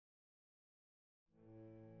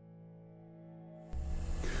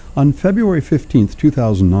On February 15,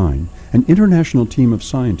 2009, an international team of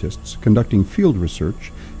scientists conducting field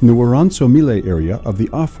research in the Woranso-Mille area of the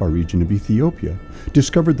Afar region of Ethiopia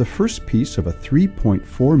discovered the first piece of a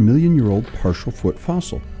 3.4-million-year-old partial foot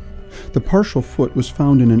fossil. The partial foot was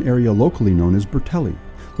found in an area locally known as Burtele,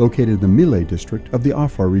 located in the Mille District of the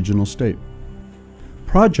Afar Regional State.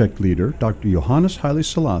 Project leader Dr.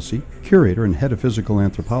 Haile-Selassie, curator and head of physical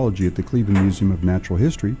anthropology at the Cleveland Museum of Natural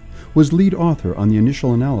History, was lead author on the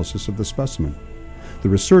initial analysis of the specimen. The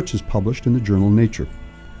research is published in the journal Nature.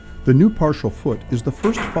 The new partial foot is the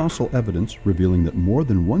first fossil evidence revealing that more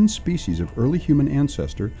than one species of early human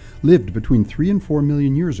ancestor lived between 3 and 4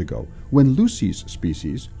 million years ago, when Lucy's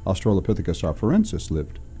species, Australopithecus afarensis,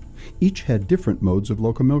 lived. Each had different modes of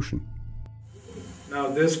locomotion. Now,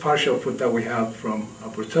 this partial foot that we have from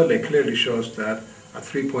Burtele clearly shows that at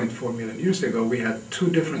 3.4 million years ago, we had two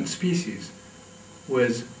different species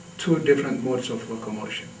with two different modes of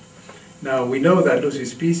locomotion. Now, we know that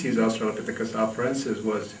Lucy's species, Australopithecus afarensis,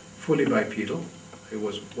 was fully bipedal. It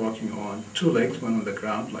was walking on two legs, one on the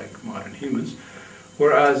ground, like modern humans,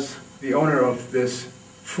 whereas the owner of this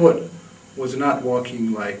foot was not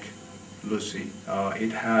walking like Lucy.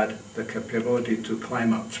 It had the capability to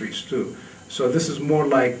climb up trees too. So this is more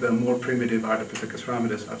like the more primitive Ardipithecus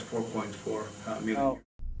ramidus at 4.4 million.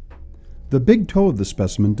 The big toe of the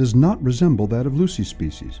specimen does not resemble that of Lucy's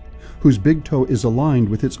species, whose big toe is aligned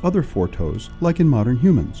with its other four toes, like in modern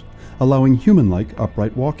humans, allowing human-like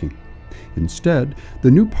upright walking. Instead,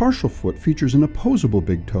 the new partial foot features an opposable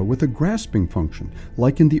big toe with a grasping function,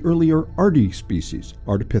 like in the earlier Ardi species,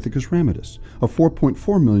 Ardipithecus ramidus, a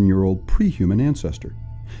 4.4-million-year-old pre-human ancestor.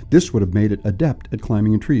 This would have made it adept at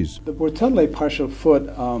climbing in trees. The Burtele partial foot,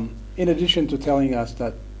 in addition to telling us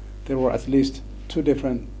that there were at least two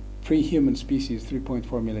different pre-human species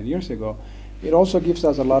 3.4 million years ago, it also gives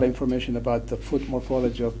us a lot of information about the foot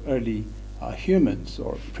morphology of early humans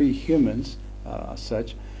or pre-humans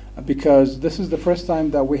such, because this is the first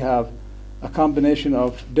time that we have a combination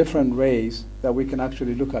of different rays that we can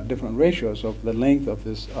actually look at different ratios of the length of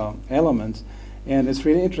these elements. And it's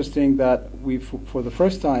really interesting that we, for the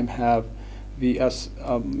first time, have the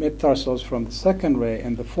metatarsals from the second ray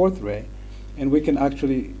and the fourth ray, and we can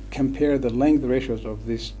actually compare the length ratios of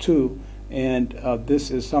these two. And this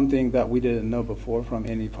is something that we didn't know before from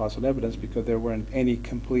any fossil evidence, because there weren't any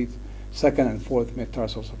complete second and fourth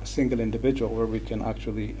metatarsals of a single individual where we can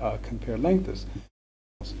actually compare lengths.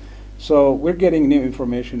 So we're getting new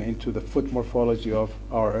information into the foot morphology of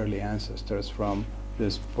our early ancestors from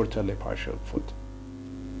this Burtele partial foot.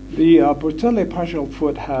 The Burtele partial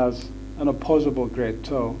foot has an opposable great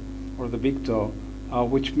toe, or the big toe,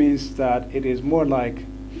 which means that it is more like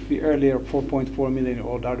the earlier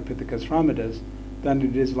 4.4-million-year-old Ardipithecus ramidus than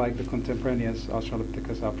it is like the contemporaneous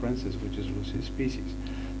Australopithecus afarensis, which is Lucy's species.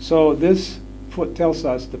 So this foot tells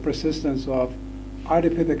us the persistence of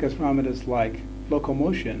Ardipithecus ramidus-like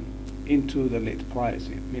locomotion into the late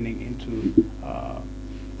Pliocene, meaning into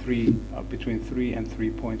between 3 and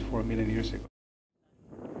 3.4 million years ago.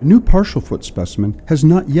 The new partial foot specimen has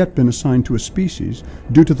not yet been assigned to a species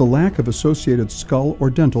due to the lack of associated skull or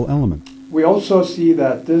dental element. We also see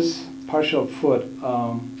that this partial foot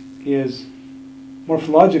is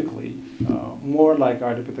morphologically more like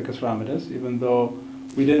Ardipithecus ramidus, even though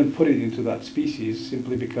we didn't put it into that species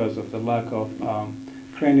simply because of the lack of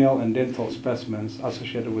cranial and dental specimens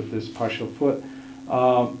associated with this partial foot.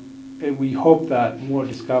 We hope that more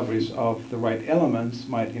discoveries of the right elements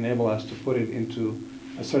might enable us to put it into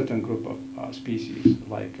a certain group of species,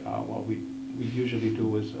 like what we usually do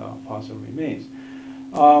with fossil remains.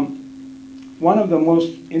 One of the most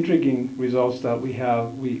intriguing results that we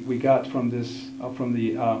got from this from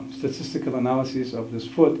the statistical analysis of this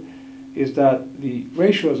foot is that the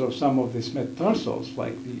ratios of some of these metatarsals,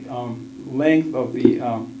 like the length of the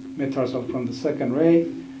metatarsal from the second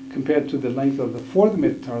ray compared to the length of the fourth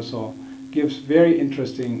metatarsal, gives very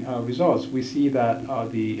interesting results. We see that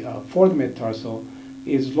the fourth metatarsal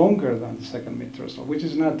is longer than the second metatarsal, which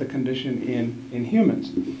is not the condition in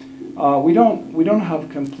humans. We don't have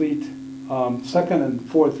complete second and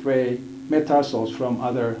fourth ray metatarsals from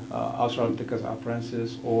other Australopithecus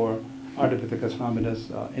afarensis or Ardipithecus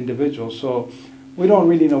ramidus individuals, so we don't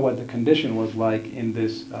really know what the condition was like in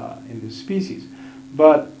this species.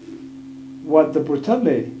 But what the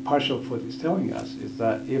Burtele partial foot is telling us is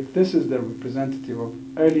that if this is the representative of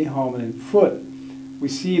early hominin foot, we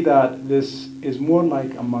see that this is more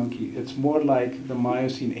like a monkey. It's more like the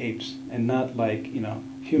Miocene apes and not like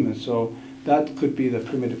humans. So that could be the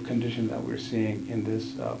primitive condition that we're seeing in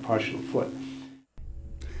this partial foot.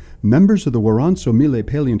 Members of the Woranso-Mille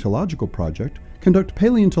paleontological project conduct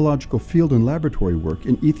paleontological field and laboratory work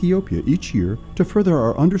in Ethiopia each year to further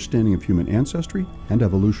our understanding of human ancestry and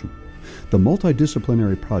evolution. The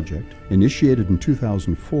multidisciplinary project, initiated in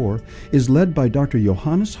 2004, is led by Dr.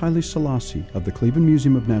 Johannes Haile-Selassie of the Cleveland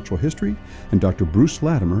Museum of Natural History and Dr. Bruce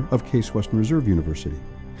Latimer of Case Western Reserve University.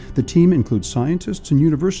 The team includes scientists and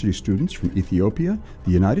university students from Ethiopia,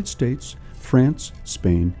 the United States, France,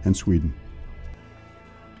 Spain, and Sweden.